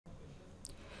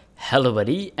Hello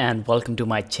buddy and welcome to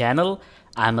my channel.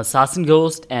 I'm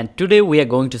assassinghost and today we are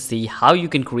going to see how you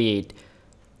can create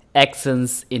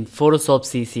accents in Photoshop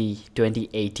CC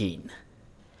 2018.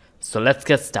 So let's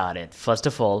get started. First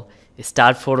of all,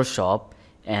 start Photoshop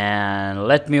and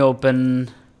let me open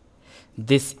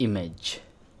this image.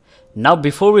 Now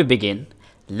before we begin,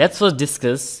 let's first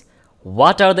discuss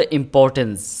what are the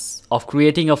importance of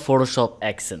creating a Photoshop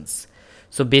accents.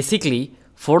 So basically,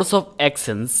 Photoshop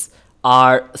accents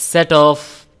are set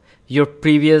of your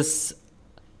previous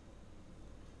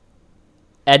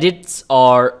edits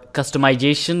or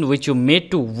customization which you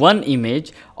made to one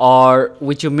image or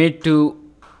which you made to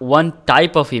one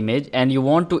type of image, and you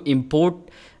want to import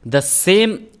the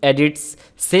same edits,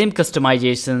 same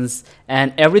customizations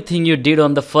and everything you did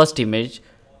on the first image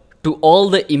to all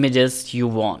the images you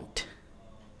want.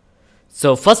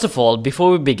 So first of all, before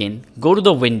we begin, go to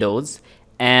the Windows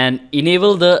and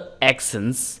enable the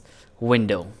accents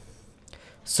window.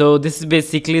 So this is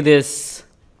basically this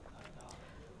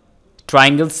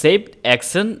triangle shaped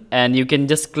accent, and you can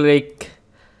just click,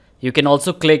 you can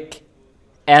also click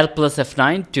L plus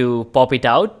F9 to pop it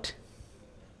out.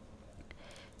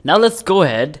 Now let's go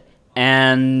ahead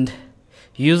and,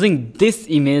 using this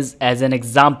image as an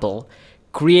example,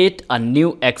 create a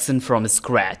new accent from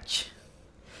scratch.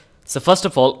 So first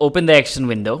of all, open the action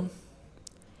window.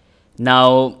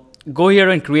 Now go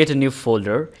here and create a new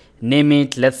folder. Name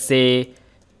it, let's say,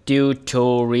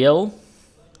 tutorial.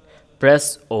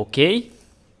 Press OK.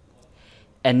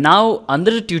 And now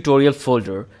under the tutorial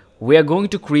folder, we are going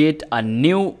to create a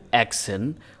new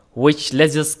accent, which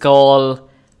let's just call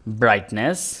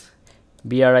brightness.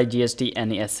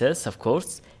 BRIGSTNESS, of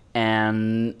course.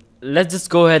 And let's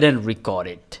just go ahead and record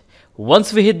it.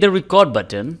 Once we hit the record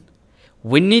button,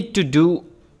 we need to do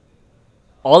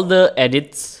all the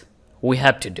edits we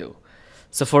have to do.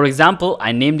 So for example,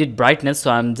 I named it brightness,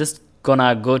 so I'm just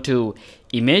gonna go to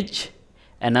image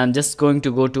and I'm just going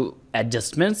to go to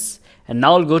adjustments, and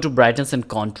now I'll go to brightness and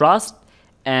contrast,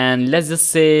 and let's just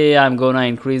say I'm gonna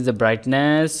increase the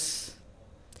brightness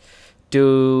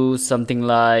to something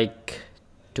like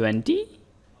 20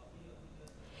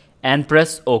 and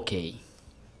press OK.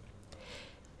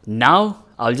 Now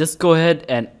I'll just go ahead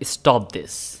and stop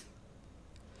this.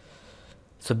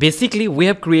 So basically we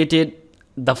have created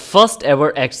the first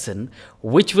ever accent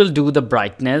which will do the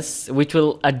brightness, which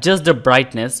will adjust the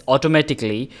brightness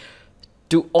automatically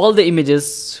to all the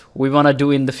images we want to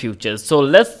do in the future. So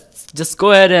let's just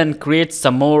go ahead and create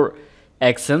some more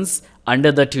accents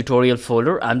under the tutorial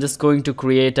folder. I'm just going to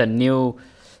create a new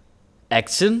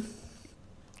action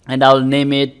and I'll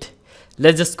name it,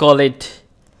 let's just call it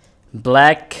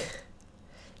black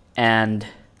and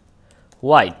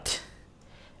white,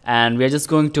 and we're just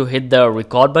going to hit the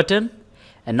record button.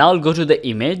 And now I'll go to the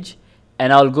image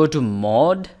and I'll go to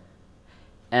mode,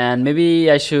 and maybe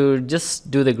I should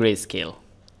just do the grayscale.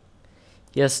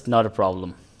 Yes, not a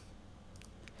problem.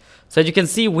 So as you can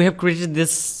see, we have created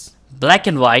this black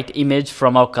and white image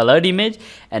from our colored image,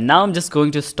 and now I'm just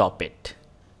going to stop it.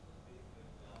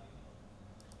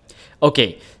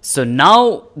 Okay, so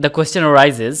now the question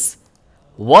arises,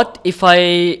 what if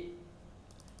I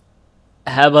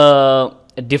have a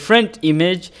different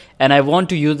image and I want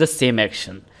to use the same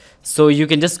action? So you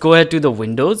can just go ahead to the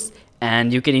Windows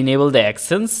and you can enable the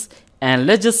accents, and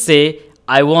let's just say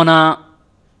I wanna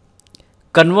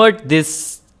convert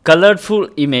this colorful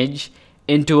image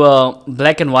into a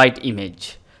black and white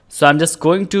image. So I'm just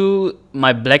going to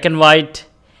my black and white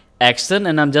action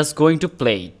and I'm just going to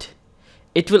play it.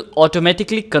 It will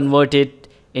automatically convert it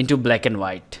into black and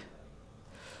white.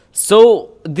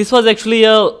 So this was actually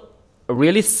a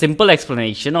really simple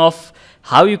explanation of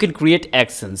how you can create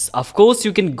accents. Of course,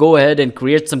 you can go ahead and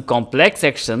create some complex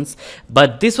actions,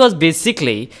 but this was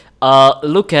basically a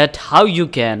look at how you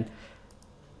can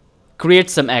create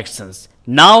some accents.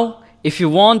 Now, if you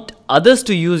want others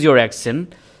to use your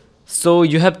accent, so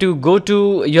you have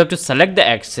to select the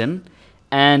accent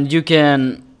and you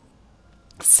can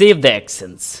save the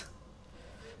accents.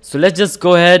 So let's just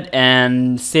go ahead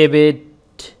and save it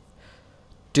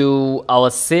to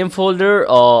our same folder.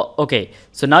 Okay,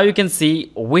 so now you can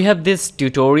see we have this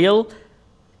tutorial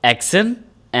accent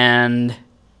and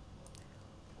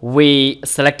we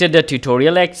selected the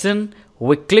tutorial accent,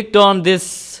 we clicked on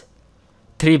this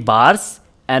 3 bars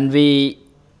and we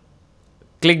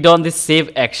clicked on this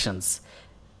save actions,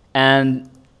 and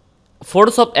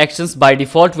Photoshop actions by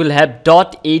default will have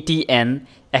 .atn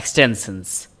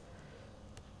extensions.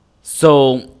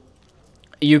 So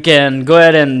you can go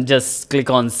ahead and just click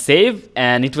on save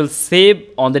and it will save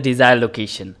on the desired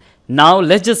location. Now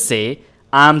let's just say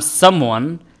I'm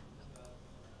someone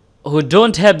who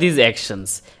don't have these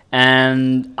actions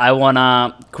and I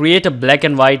wanna create a black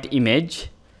and white image.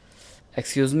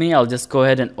 Excuse me, I'll just go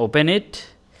ahead and open it.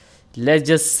 Let's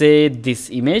just say this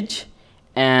image,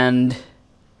 and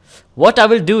what I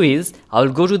will do is I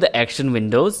will go to the action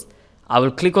windows. I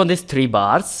will click on these three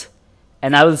bars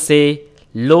and I will say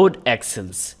load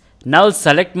actions. Now I'll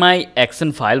select my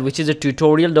action file, which is a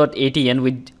tutorial.atn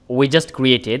which we just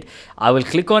created. I will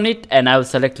click on it and I will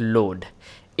select load.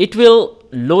 It will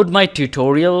load my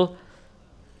tutorial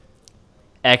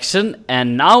action,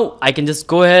 and now I can just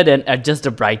go ahead and adjust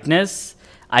the brightness.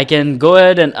 I can go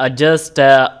ahead and adjust,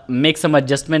 make some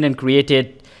adjustment and create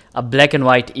it a black and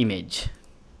white image.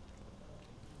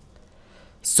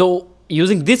 So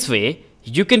using this way,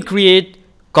 you can create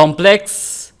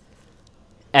complex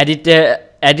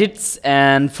edits,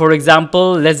 and for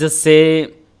example, let's just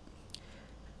say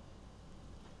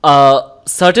a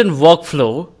certain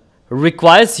workflow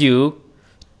requires you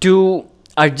to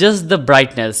adjust the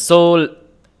brightness. So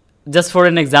just for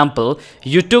an example,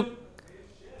 you took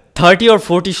 30 or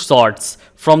 40 shots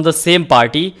from the same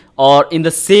party or in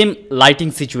the same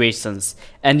lighting situations,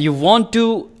 and you want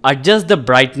to adjust the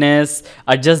brightness,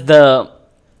 adjust the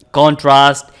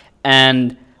contrast,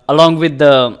 and along with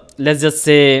the, let's just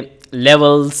say,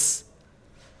 levels,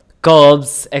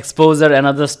 curves, exposure and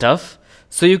other stuff.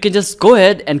 So you can just go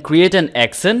ahead and create an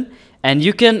action, and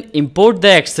you can import the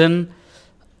action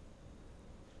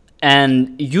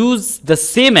and use the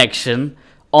same action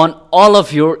on all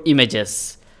of your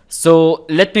images. So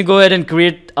let me go ahead and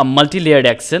create a multi-layered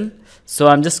action. So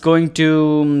I'm just going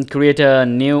to create a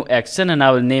new action and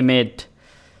I will name it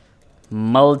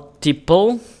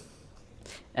multiple,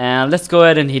 and let's go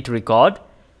ahead and hit record.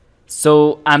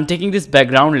 So I'm taking this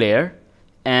background layer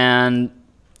and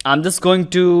I'm just going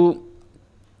to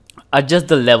adjust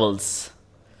the levels.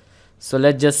 So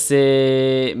let's just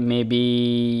say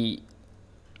maybe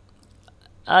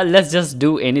let's just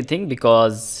do anything,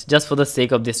 because just for the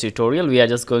sake of this tutorial we are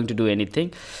just going to do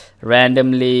anything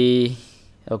randomly.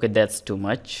 Okay, that's too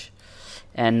much.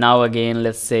 And now again,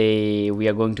 let's say we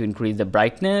are going to increase the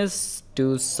brightness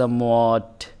to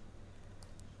somewhat,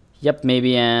 yep,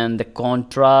 maybe, and the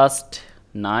contrast,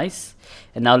 nice.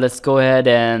 And now let's go ahead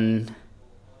and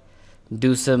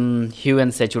do some hue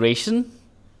and saturation.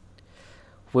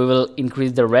 We will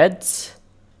increase the reds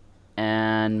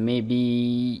and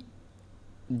maybe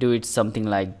do it something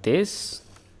like this.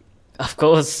 Of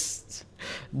course,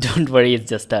 don't worry, it's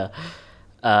just a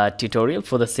tutorial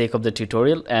for the sake of the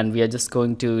tutorial, and we are just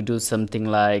going to do something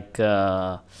like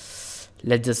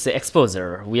let's just say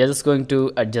exposure. We are just going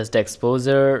to adjust the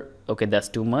exposure. Okay, that's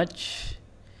too much,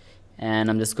 and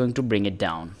I'm just going to bring it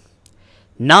down.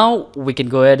 Now we can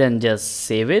go ahead and just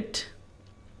save it,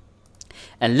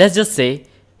 and let's just say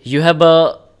you have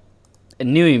a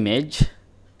new image,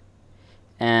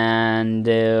 and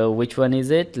which one is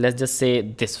it? Let's just say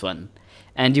this one,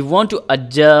 and you want to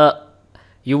adjust,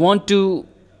 you want to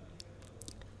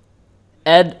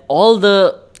add all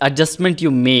the adjustment you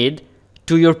made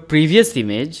to your previous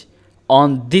image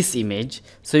on this image.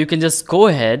 So you can just go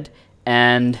ahead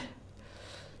and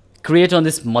create on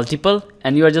this multiple,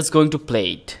 and you are just going to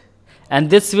play it,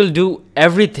 and this will do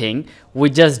everything we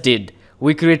just did.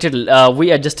 We created,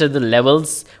 we adjusted the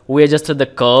levels, we adjusted the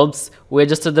curves, we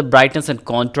adjusted the brightness and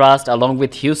contrast along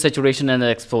with hue, saturation and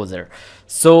exposure.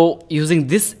 So using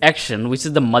this action, which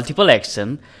is the multiple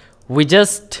action, we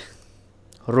just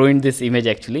ruined this image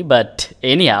actually, but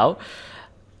anyhow,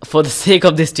 for the sake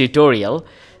of this tutorial,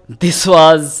 this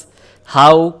was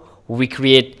how we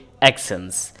create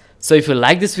actions. So if you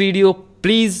like this video,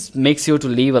 please make sure to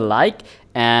leave a like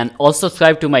and also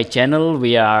subscribe to my channel.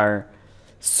 We are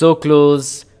so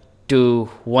close to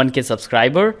 1K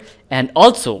subscriber. And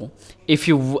also, if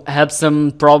you have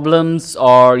some problems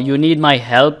or you need my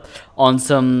help on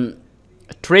some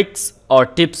tricks or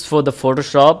tips for the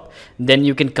Photoshop, then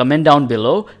you can comment down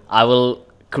below. I will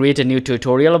create a new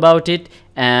tutorial about it.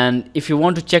 And if you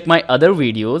want to check my other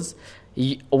videos,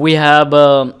 we have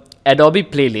a Adobe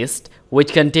playlist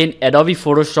which contain Adobe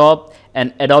Photoshop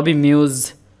and Adobe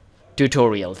Muse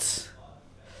tutorials.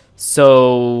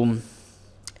 So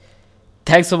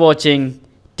thanks for watching.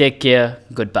 Take care.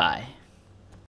 Goodbye.